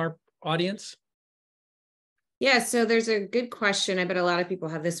questions from our audience? Yeah, so there's a good question. I bet a lot of people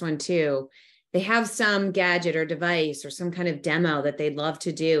have this one too. They have some gadget or device or some kind of demo that they'd love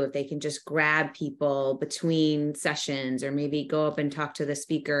to do if they can just grab people between sessions, or maybe go up and talk to the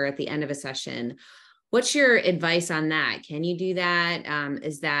speaker at the end of a session. What's your advice on that? Can you do that?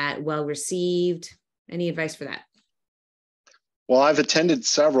 Is that well received? Any advice for that? Well, I've attended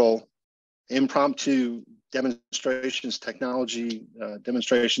several impromptu demonstrations, technology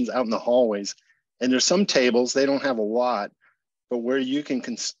demonstrations out in the hallways. And there's some tables, they don't have a lot, but where you can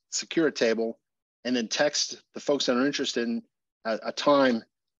secure a table and then text the folks that are interested in a time.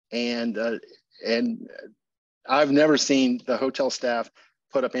 And I've never seen the hotel staff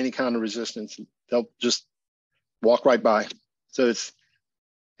put up any kind of resistance. They'll just walk right by. So it's,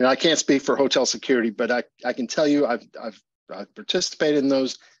 you know, I can't speak for hotel security, but I can tell you I've participated in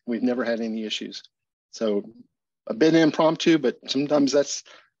those. We've never had any issues. So a bit impromptu, but sometimes that's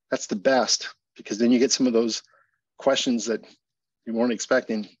the best, because then you get some of those questions that you weren't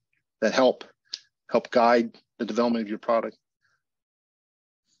expecting that help guide the development of your product.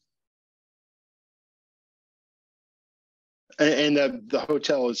 And the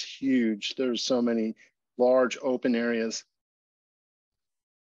hotel is huge. There's so many large open areas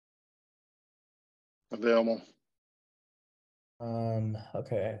available.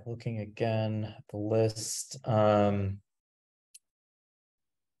 Okay, looking again at the list. Let's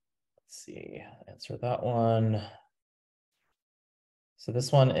see, answer that one. So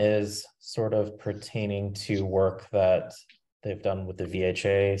this one is sort of pertaining to work that they've done with the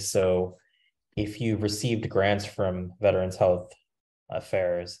VHA. So if you received grants from Veterans Health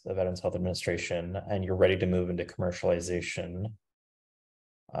Affairs, the Veterans Health Administration, and you're ready to move into commercialization,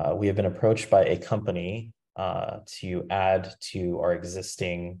 we have been approached by a company to add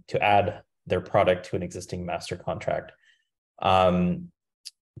their product to an existing master contract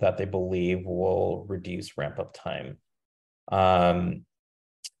that they believe will reduce ramp-up time.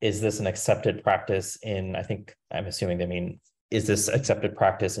 Is this an accepted practice in, I'm assuming they mean, is this accepted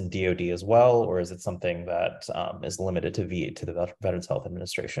practice in DoD as well, or is it something that is limited to the Veterans Health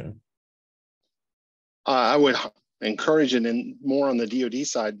Administration? I would encourage it in more on the DoD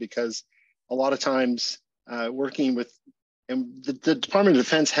side, because a lot of times working with, and the Department of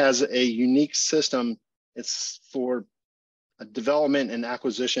Defense has a unique system. It's for development and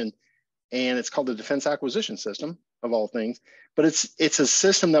acquisition, and it's called the Defense Acquisition System, of all things. But it's a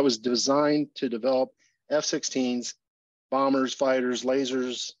system that was designed to develop F-16s, bombers, fighters,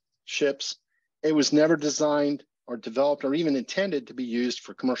 lasers, ships. It was never designed or developed or even intended to be used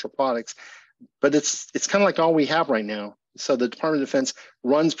for commercial products. But it's kind of like all we have right now. So the Department of Defense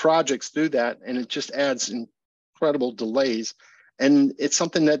runs projects through that, and it just adds incredible delays. And it's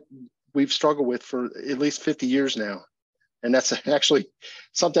something that we've struggled with for at least 50 years now. And that's actually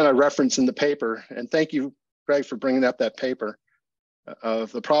something I referenced in the paper. And thank you, Greg, for bringing up that paper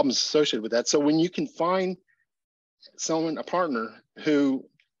of the problems associated with that. So when you can find a partner who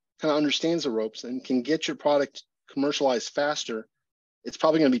kind of understands the ropes and can get your product commercialized faster, it's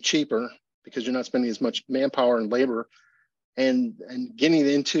probably going to be cheaper, because you're not spending as much manpower and labor, and getting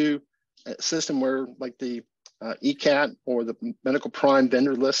into a system where, like the ECAT or the medical prime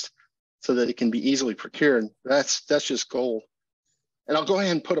vendor list, so that it can be easily procured. That's just gold. And I'll go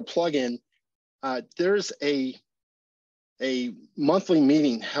ahead and put a plug in. There's a monthly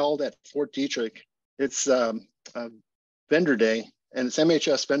meeting held at Fort Detrick. It's Vendor Day, and it's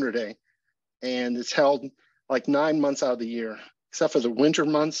MHS Vendor Day, and it's held like 9 months out of the year, except for the winter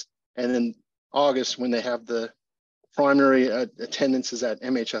months, and then August, when they have the primary attendances at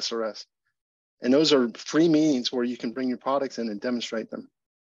MHSRS. And those are free meetings where you can bring your products in and demonstrate them.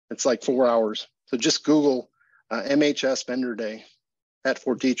 It's like 4 hours. So just Google MHS Vendor Day at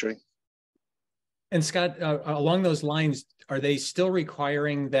Fort Detrick. And Scott, along those lines, are they still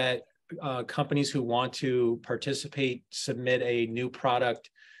requiring that companies who want to participate submit a new product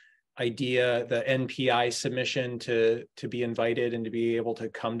idea, the NPI submission, to be invited and to be able to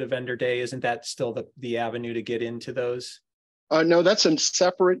come to Vendor Day? Isn't that still the avenue to get into those? No, that's a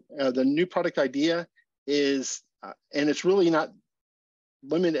separate. The new product idea is, and it's really not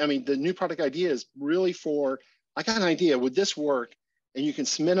limited. I mean, the new product idea is really for, I got an idea, would this work? And you can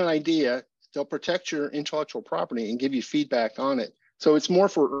submit an idea. They'll protect your intellectual property and give you feedback on it. So it's more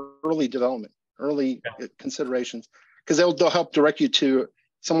for early development, early considerations, because they'll help direct you to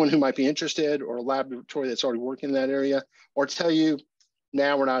someone who might be interested, or a laboratory that's already working in that area, or tell you,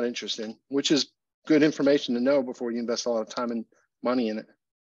 now we're not interested, which is good information to know before you invest a lot of time and money in it.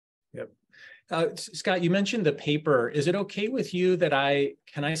 Yep. Scott, you mentioned the paper. Is it okay with you that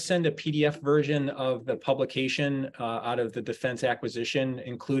can I send a PDF version of the publication out of the defense acquisition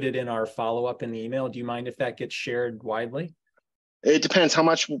included in our follow-up in the email? Do you mind if that gets shared widely? It depends. How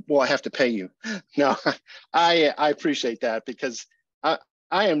much will I have to pay you? No, I appreciate that, because I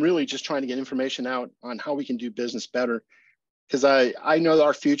am really just trying to get information out on how we can do business better, because I know that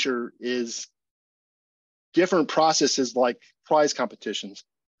our future is different processes like prize competitions.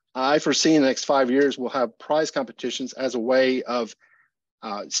 I foresee in the next 5 years, we'll have prize competitions as a way of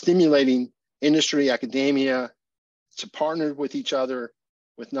stimulating industry, academia to partner with each other,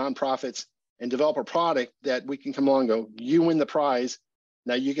 with nonprofits, and develop a product that we can come along and go, you win the prize,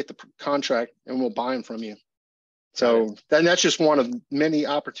 now you get the contract and we'll buy them from you. So then that's just one of many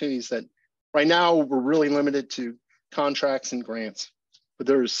opportunities that right now we're really limited to contracts and grants, but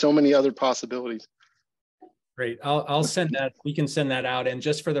there's so many other possibilities. Great. I'll send that. We can send that out. And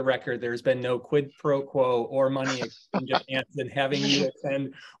just for the record, there's been no quid pro quo or money exchange of hands in having you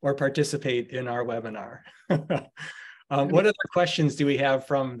attend or participate in our webinar. What other questions do we have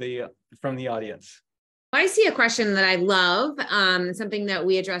from the audience? I see a question that I love, something that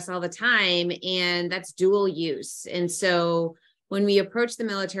we address all the time, and that's dual use. And so when we approach the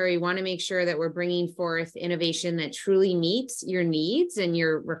military, we want to make sure that we're bringing forth innovation that truly meets your needs and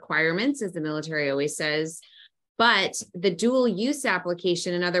your requirements, as the military always says. But the dual use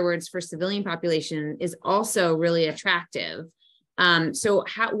application, in other words, for civilian population, is also really attractive. So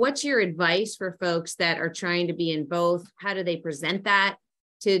what's your advice for folks that are trying to be in both? How do they present that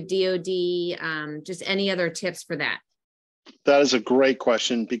to DoD? Just any other tips for that? That is a great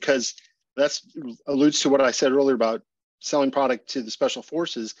question, because that alludes to what I said earlier about selling product to the special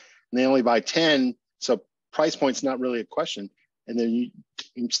forces, and they only buy 10. So price point's not really a question. And then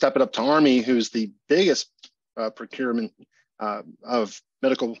you step it up to Army, who's the biggest procurement of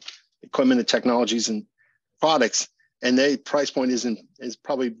medical equipment and technologies and products. And their price point is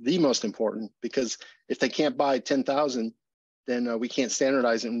probably the most important, because if they can't buy 10,000, then we can't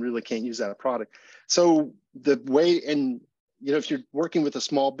standardize it and really can't use that product. So the way, and if you're working with a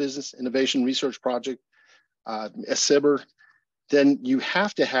small business innovation research project, a SBIR, then you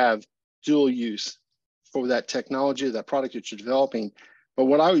have to have dual use for that technology, that product that you're developing. But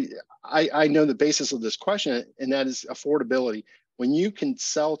what I know the basis of this question, and that is affordability. When you can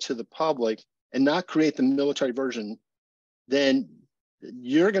sell to the public and not create the military version, then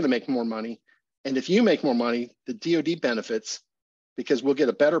you're going to make more money. And if you make more money, the DoD benefits, because we'll get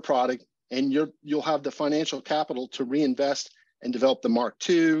a better product, and you'll have the financial capital to reinvest and develop the Mark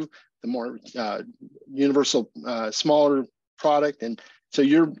II, the more universal, smaller product. And so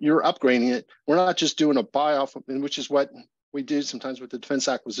you're upgrading it. We're not just doing a buy off, which is what we do sometimes with the defense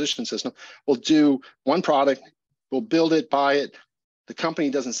acquisition system. We'll do one product, we'll build it, buy it. The company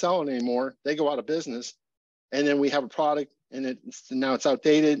doesn't sell it anymore. They go out of business. And then we have a product, and now it's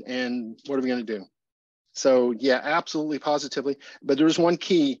outdated. And what are we going to do? So yeah, absolutely, positively. But there's one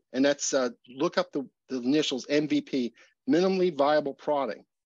key, and that's look up the initials MVP, minimally viable product.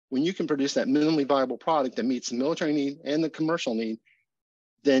 When you can produce that minimally viable product that meets the military need and the commercial need,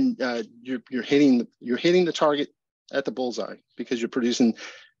 then you're hitting the target at the bullseye, because you're producing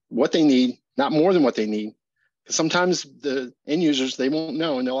what they need, not more than what they need. Because sometimes the end users, they won't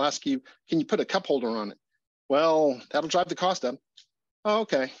know, and they'll ask you, can you put a cup holder on it? Well, that'll drive the cost up. Oh,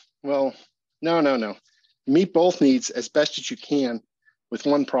 okay. Well, no. Meet both needs as best as you can with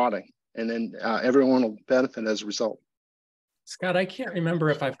one product, and then everyone will benefit as a result. Scott, I can't remember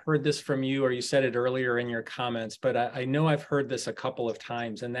if I've heard this from you or you said it earlier in your comments, but I know I've heard this a couple of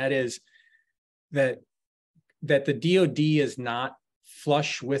times, and that is that the DoD is not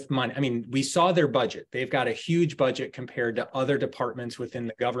flush with money. I mean, we saw their budget. They've got a huge budget compared to other departments within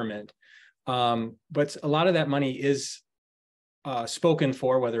the government. But a lot of that money is spoken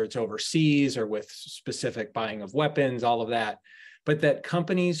for, whether it's overseas or with specific buying of weapons, all of that. But that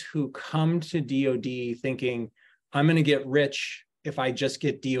companies who come to DoD thinking, I'm going to get rich if I just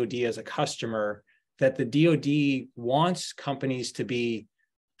get DoD as a customer, that the DoD wants companies to be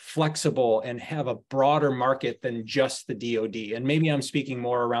flexible and have a broader market than just the DoD. And maybe I'm speaking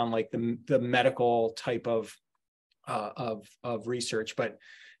more around like the medical type of research, but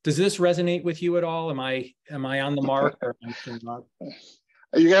does this resonate with you at all? Am I on the mark? Or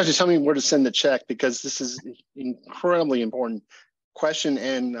you guys just tell me where to send the check, because this is incredibly important question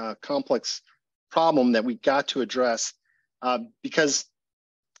and complex problem that we got to address. Because,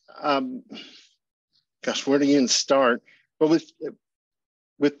 gosh, where do you even start? But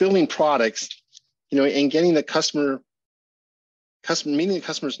with building products, and getting the customer meeting the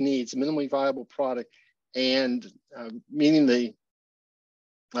customer's needs, minimally viable product, and meeting the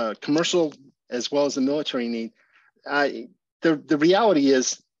commercial as well as the military need. The reality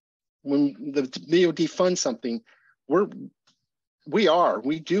is, when the DoD funds something,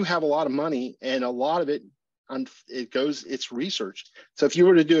 we do have a lot of money, and a lot of it it's research. So if you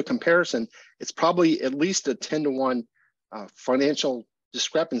were to do a comparison, it's probably at least a 10-to-1 financial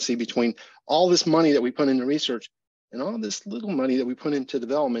discrepancy between all this money that we put into research and all this little money that we put into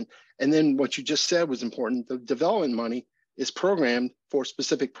development. And then what you just said was important. The development money is programmed for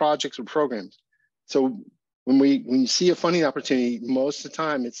specific projects or programs. So when you see a funding opportunity, most of the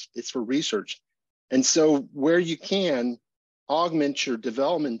time it's for research. And so where you can augment your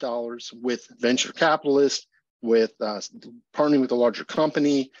development dollars with venture capitalists, with partnering with a larger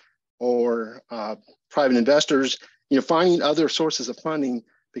company or private investors, finding other sources of funding,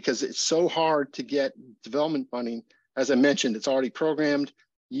 because it's so hard to get development funding. As I mentioned, it's already programmed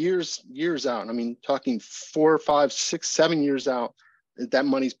years out. I mean, talking 4, 5, 6, 7 years out, that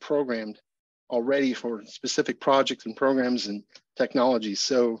money's programmed already for specific projects and programs and technologies.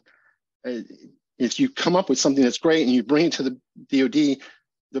 So if you come up with something that's great and you bring it to the DoD,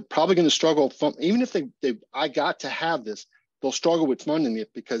 they're probably going to struggle. Even if I got to have this, they'll struggle with funding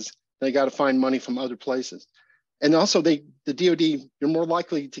it because they got to find money from other places. And also the DoD, you're more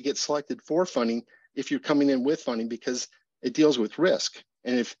likely to get selected for funding if you're coming in with funding, because it deals with risk.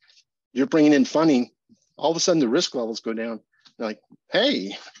 And if you're bringing in funding, all of a sudden the risk levels go down. Like,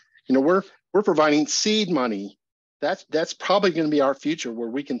 hey, we're providing seed money. That's probably going to be our future, where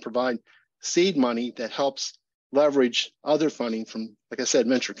we can provide seed money that helps leverage other funding from, like I said,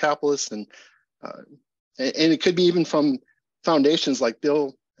 venture capitalists, and it could be even from foundations like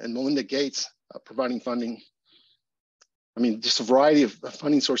Bill and Melinda Gates providing funding. I mean, just a variety of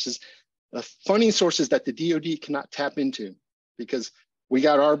funding sources that the DoD cannot tap into, because we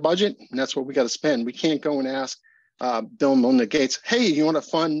got our budget and that's what we got to spend. We can't go and ask Bill and Melinda Gates, hey, you want to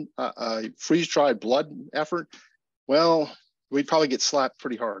fund a freeze-dried blood effort? Well, we'd probably get slapped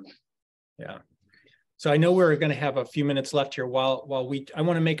pretty hard. Yeah. So I know we're going to have a few minutes left here. I want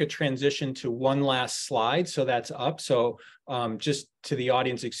to make a transition to one last slide. So that's up. So just to the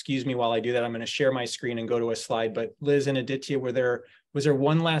audience, excuse me while I do that. I'm going to share my screen and go to a slide. But Liz and Aditya, was there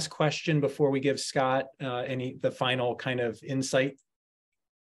one last question before we give Scott the final kind of insight?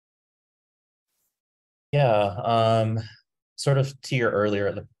 Yeah, sort of to your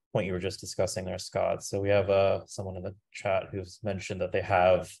earlier, the point you were just discussing there, Scott. So we have someone in the chat who's mentioned that they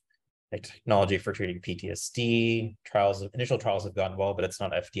have a technology for treating PTSD. Initial trials have gone well, but it's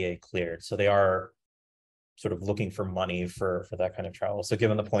not FDA cleared. So they are sort of looking for money for that kind of trial. So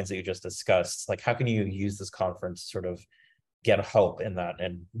given the points that you just discussed, like, how can you use this conference to sort of get help in that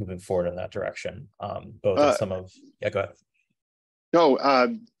and moving forward in that direction? Both in some of, yeah, go ahead. No,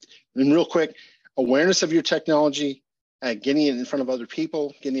 and real quick, awareness of your technology, getting it in front of other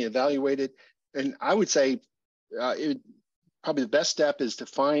people, getting it evaluated. And I would say probably the best step is to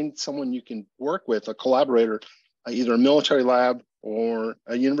find someone you can work with, a collaborator, either a military lab or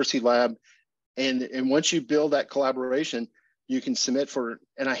a university lab. And once you build that collaboration, you can submit for,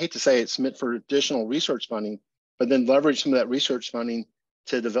 and I hate to say it, submit for additional research funding, but then leverage some of that research funding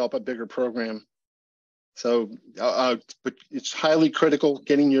to develop a bigger program. So, but it's highly critical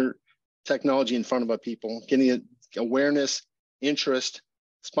getting your technology in front of people, getting awareness, interest,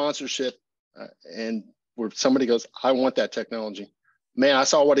 sponsorship, and where somebody goes, I want that technology. Man, I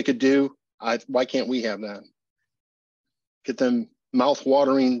saw what it could do. Why can't we have that? Get them mouth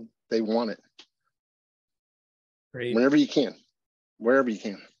watering. They want it. Great. Whenever you can, wherever you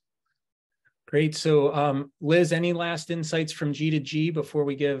can. Great. So Liz, any last insights from G to G before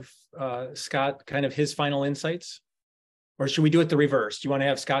we give Scott kind of his final insights? Or should we do it the reverse? Do you want to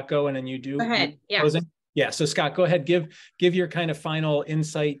have Scott go and then you do? Go ahead. Yeah. Closing? Yeah. So Scott, go ahead. Give your kind of final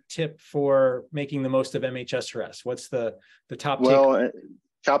insight tip for making the most of MHSRS. What's the top take? Well,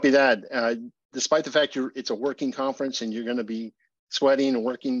 copy that. Despite the fact it's a working conference and you're going to be sweating and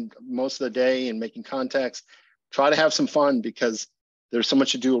working most of the day and making contacts, try to have some fun, because there's so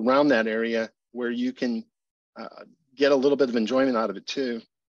much to do around that area where you can get a little bit of enjoyment out of it too.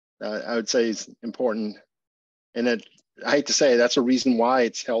 I would say is important. And I hate to say that's a reason why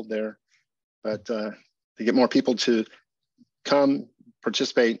it's held there, but to get more people to come,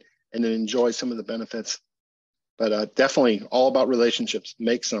 participate, and then enjoy some of the benefits. But definitely all about relationships.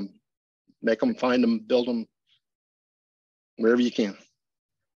 Make them, find them, build them, wherever you can.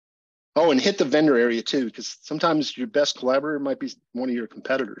 Oh, and hit the vendor area too, because sometimes your best collaborator might be one of your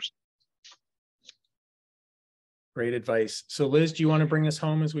competitors. Great advice. So Liz, do you want to bring us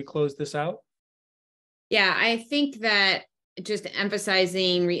home as we close this out? Yeah, I think that just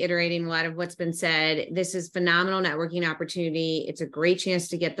emphasizing, reiterating a lot of what's been said. This is phenomenal networking opportunity. It's a great chance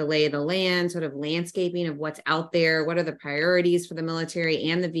to get the lay of the land, sort of landscaping of what's out there. What are the priorities for the military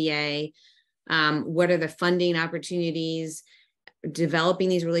and the VA? What are the funding opportunities? Developing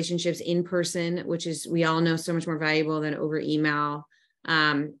these relationships in person, which is, we all know, so much more valuable than over email.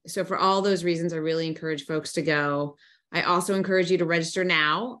 So for all those reasons, I really encourage folks to go. I also encourage you to register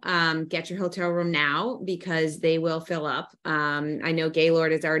now, get your hotel room now, because they will fill up. I know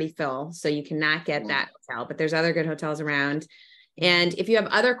Gaylord is already full, so you cannot get that hotel, but there's other good hotels around. And if you have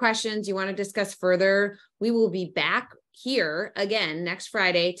other questions you want to discuss further, we will be back here again next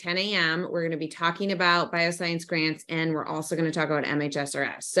Friday, 10 a.m. We're going to be talking about bioscience grants, and we're also going to talk about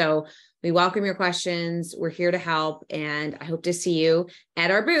MHSRS. So we welcome your questions. We're here to help, and I hope to see you at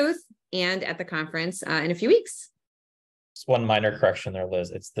our booth and at the conference in a few weeks. Just one minor correction there,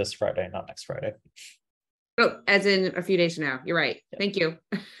 Liz. It's this Friday, not next Friday. Oh, as in a few days from now. You're right. Yeah. Thank you.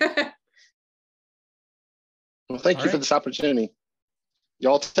 Well, thank you for this opportunity.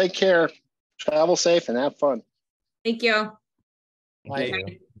 Y'all take care, travel safe, and have fun. Thank you. Thank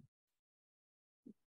you.